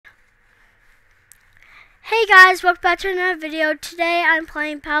Hey guys, welcome back to another video. Today I'm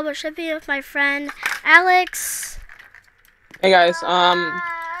playing Paddle Shipping with my friend Alex. Hey guys,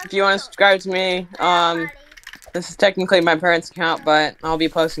 if you want to subscribe to me, this is technically my parents' account, but I'll be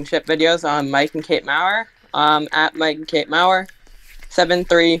posting ship videos on Mike and Kate Maurer, at Mike and Kate Maurer,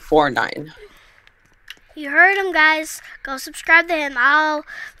 7349. You heard him, guys. Go subscribe to him. I'll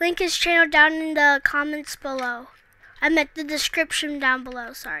link his channel down in the comments below. I meant the description down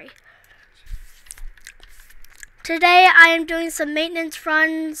below, sorry. Today I am doing some maintenance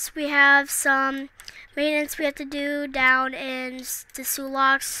runs. We have some maintenance we have to do down in the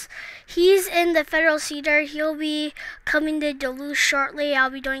Sulaks. He's in the Federal Cedar. He'll be coming to Duluth shortly. I'll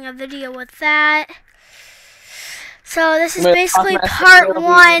be doing a video with that. So this is basically part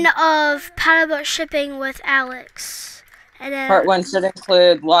one of paddleboat shipping with Alex. And then Part one should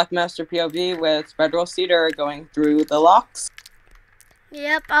include Lockmaster POV with Federal Cedar going through the locks.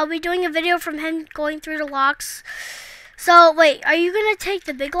 Yep, I'll be doing a video from him going through the locks. So, wait, are you going to take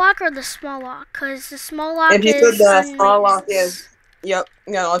the big lock or the small lock? Because the small lock if you is said the small lock is, yep,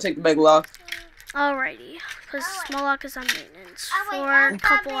 yeah, I'll take the big lock. Alrighty, because the small lock is on maintenance for a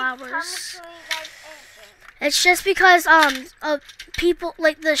couple hours. It's just because people,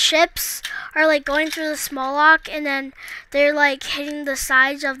 like the ships are like going through the small lock and then they're like hitting the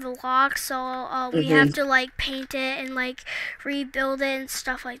sides of the lock, so we have to like paint it and like rebuild it and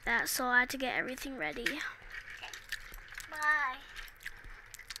stuff like that. So I had to get everything ready. Bye.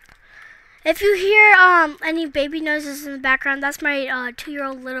 If you hear any baby noises in the background, that's my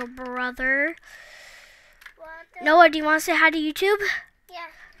 2-year-old little brother. Noah, do you want to say hi to YouTube? Yeah.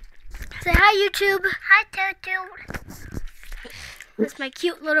 Say hi, YouTube. Hi, Tutu. That's my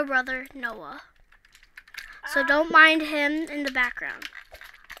cute little brother, Noah. So don't mind him in the background.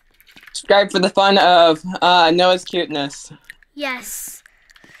 Subscribe for the fun of Noah's cuteness. Yes.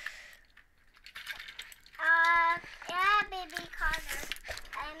 Yeah, baby Carter.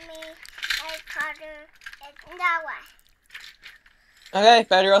 I Carter. Noah. Okay,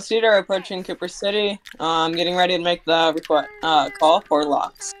 Federal Cedar approaching Cooper City. Getting ready to make the call for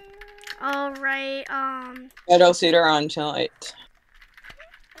locks. Alright, Federal Cedar on channel 8.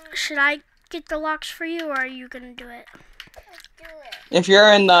 should I get the locks for you, or are you gonna do it? Let's do it. If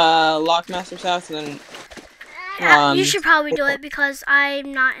you're in the Lockmaster's house, then you should probably do it because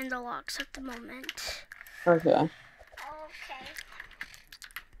I'm not in the locks at the moment. okay.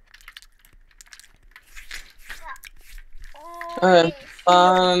 Okay.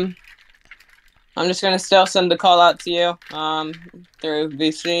 Okay. I'm just gonna still send the call out to you through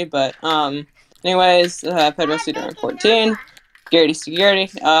VC, but anyways, Federal Cedar on 14, security,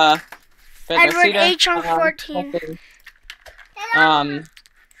 Federal Edward Cedar, H on 14.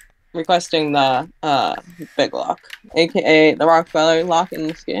 requesting the big lock, aka the Rockefeller lock in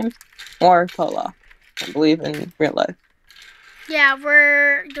this game, or co-lock, I believe in real life. Yeah,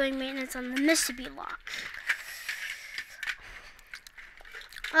 we're doing maintenance on the Mississippi lock.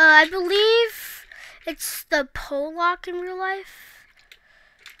 I believe it's the pole lock in real life.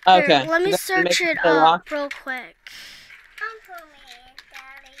 Okay. Here, let me search it up real quick. Come for me,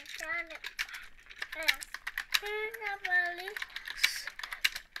 Daddy.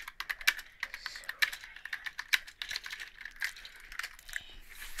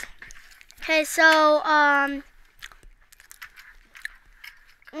 Okay, so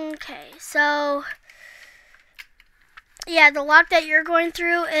yeah, the lock that you're going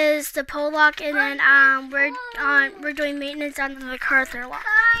through is the pole lock, and then we're doing maintenance on the MacArthur lock.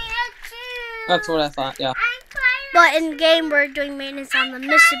 That's what I thought. Yeah. But in game, we're doing maintenance on the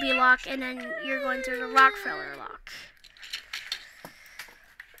Mississippi lock, and then you're going through the Rockefeller lock.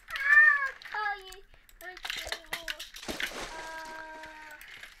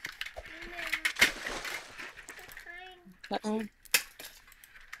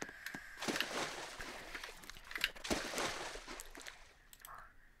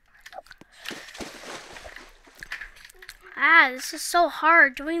 This is so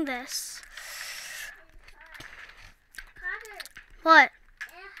hard doing this. What?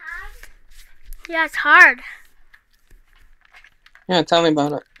 Yeah, it's hard. Yeah, tell me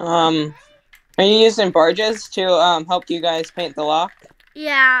about it. Are you using barges to help you guys paint the lock?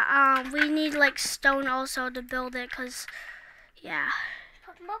 Yeah, we need like stone also to build it, cause yeah.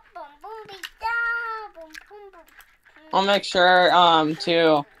 I'll make sure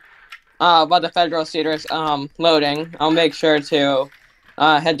to while the Federal Cedar is loading, I'll make sure to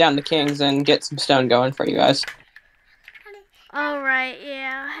head down to Kings and get some stone going for you guys. Alright,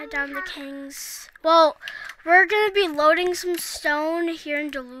 yeah, head down to Kings. Well, we're gonna be loading some stone here in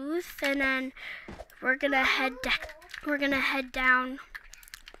Duluth, and then we're gonna head down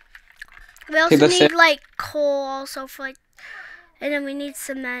We also need like coal also for like, and then we need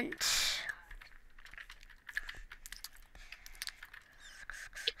cement.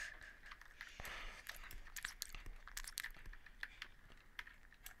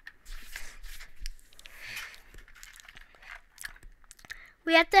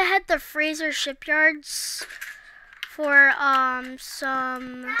 We have to head to Fraser shipyards for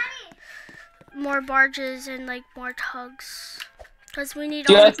some more barges and like more tugs, because we need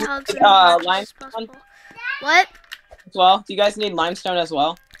all the tugs and barges as possible. What? As well? Do you guys need limestone as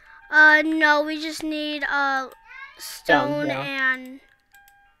well? No, we just need stone and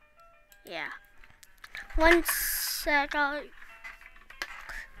yeah. One sec, I'll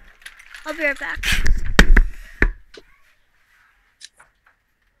be right back.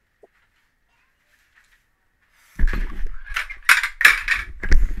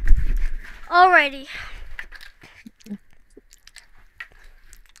 Alrighty.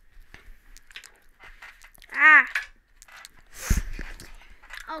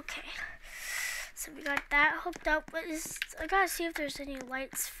 Okay. So we got that hooked up. But I gotta see if there's any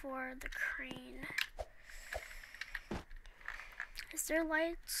lights for the crane. Is there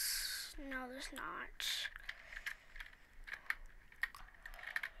lights? No, there's not.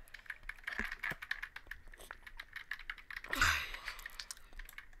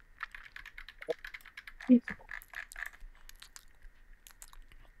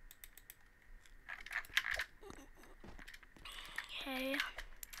 Okay.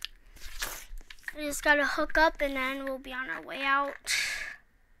 We just gotta hook up and then we'll be on our way out.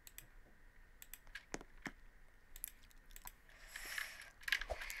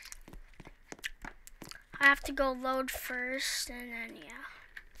 I have to go load first and then yeah.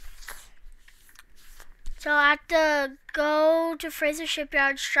 So I have to go to Fraser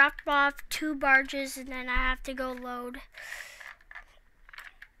Shipyard, drop off 2 barges, and then I have to go load.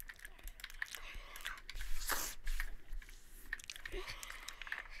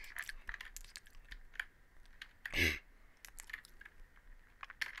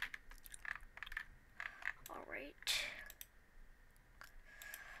 All right.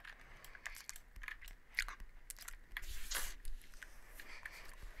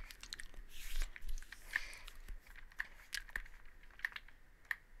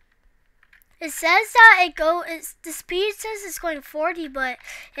 It says that the speed says it's going 40, but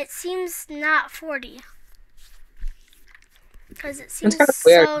it seems not 40. Because it seems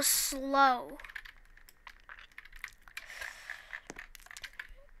so slow.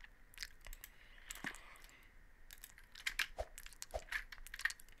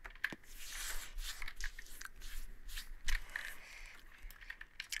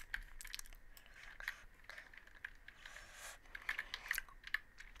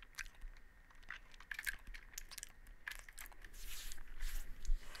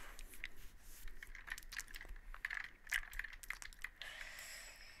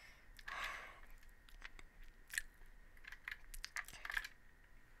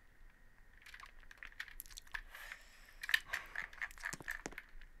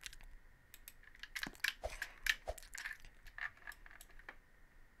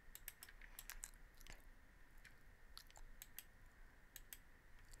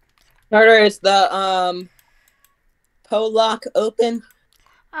 Carter, is the pole lock open?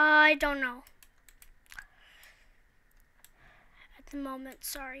 I don't know. At the moment,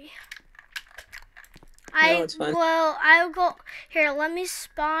 sorry. No, it's fine. Well, I'll go here. Let me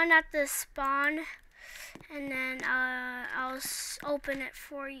spawn at the spawn, and then I'll open it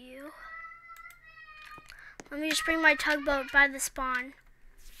for you. Let me just bring my tugboat by the spawn,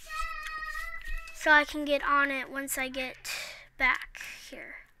 so I can get on it once I get back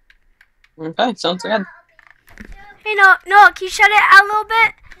here. Okay, sounds good. Hey, no, can you shut it out a little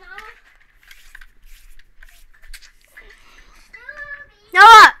bit?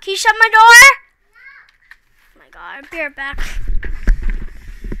 Noah, can you shut my door? Oh my god, I'll be right back.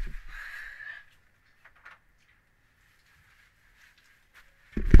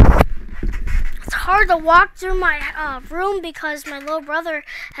 It's hard to walk through my room because my little brother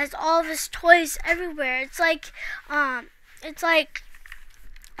has all of his toys everywhere. It's like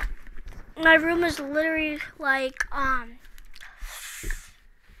my room is literally like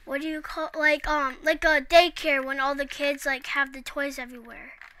what do you call like a daycare when all the kids like have the toys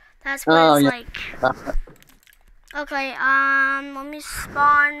everywhere. That's what it's like. Okay, let me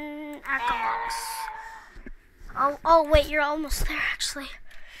spawn at the locks. Oh wait, you're almost there actually.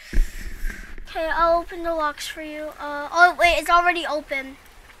 Okay, I'll open the locks for you. Oh wait, it's already open.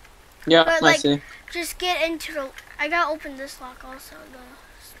 Yeah, but, like, I see. Just get into the. I gotta open this lock also, the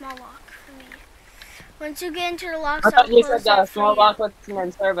small lock for me. Once you get into the locks, I thought I'll you close said the it for small you. lock wasn't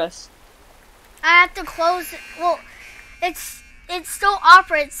in service. I have to close it. Well, it still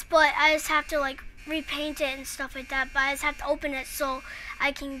operates, but I just have to like repaint it and stuff like that. But I just have to open it so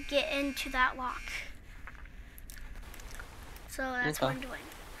I can get into that lock. So that's what I'm doing.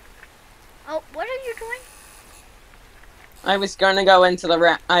 Oh, what are you doing? I was going to go into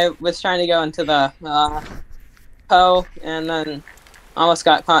the I was trying to go into the Poe, and then almost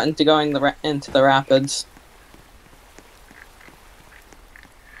got caught into going into the rapids.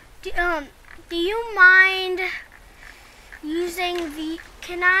 Do you mind using the?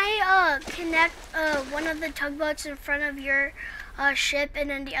 Can I connect one of the tugboats in front of your ship and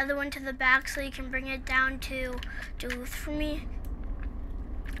then the other one to the back so you can bring it down to Duluth for me?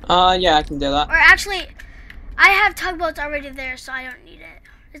 Yeah, I can do that. Or actually, I have tugboats already there, so I don't need it.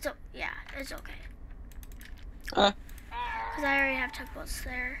 It's okay. Because I already have tugboats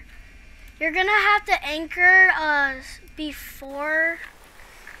there. You're gonna have to anchor before,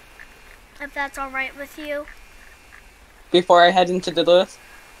 if that's all right with you. Before I head into Duluth?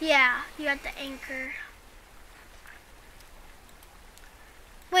 Yeah, you have to anchor.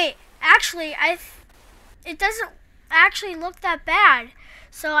 Wait, actually, it doesn't actually look that bad.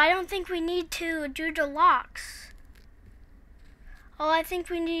 So I don't think we need to do the locks. All I think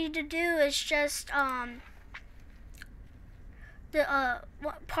we need to do is just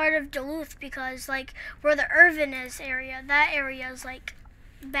what part of Duluth, because like where the Irvin is area, that area is like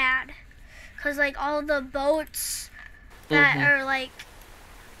bad. Cause like all the boats that are like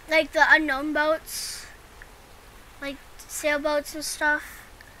the unknown boats, like sailboats and stuff,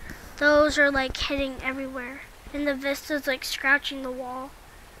 those are like hitting everywhere. And the vista's like scratching the wall.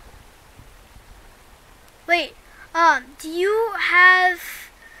 Wait, do you have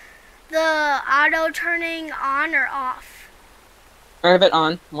the auto turning on or off? I have it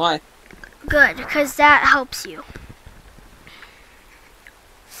on. Why? Good, because that helps you.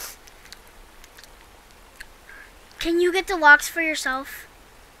 Can you get the locks for yourself?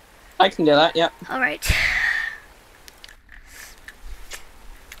 I can do that, yep. Alright.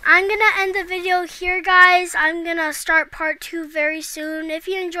 I'm going to end the video here, guys. I'm going to start part 2 very soon. If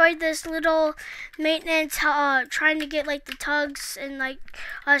you enjoyed this little maintenance, trying to get like the tugs and like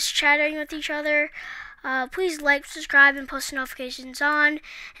us chatting with each other, please like, subscribe, and post notifications on.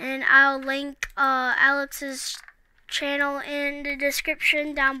 And I'll link Alex's channel in the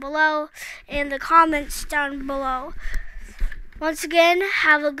description down below and the comments down below. Once again,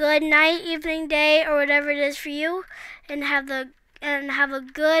 have a good night, evening, day, or whatever it is for you, and have a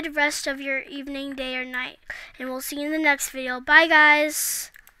good rest of your evening, day, or night. And we'll see you in the next video. Bye,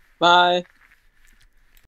 guys. Bye.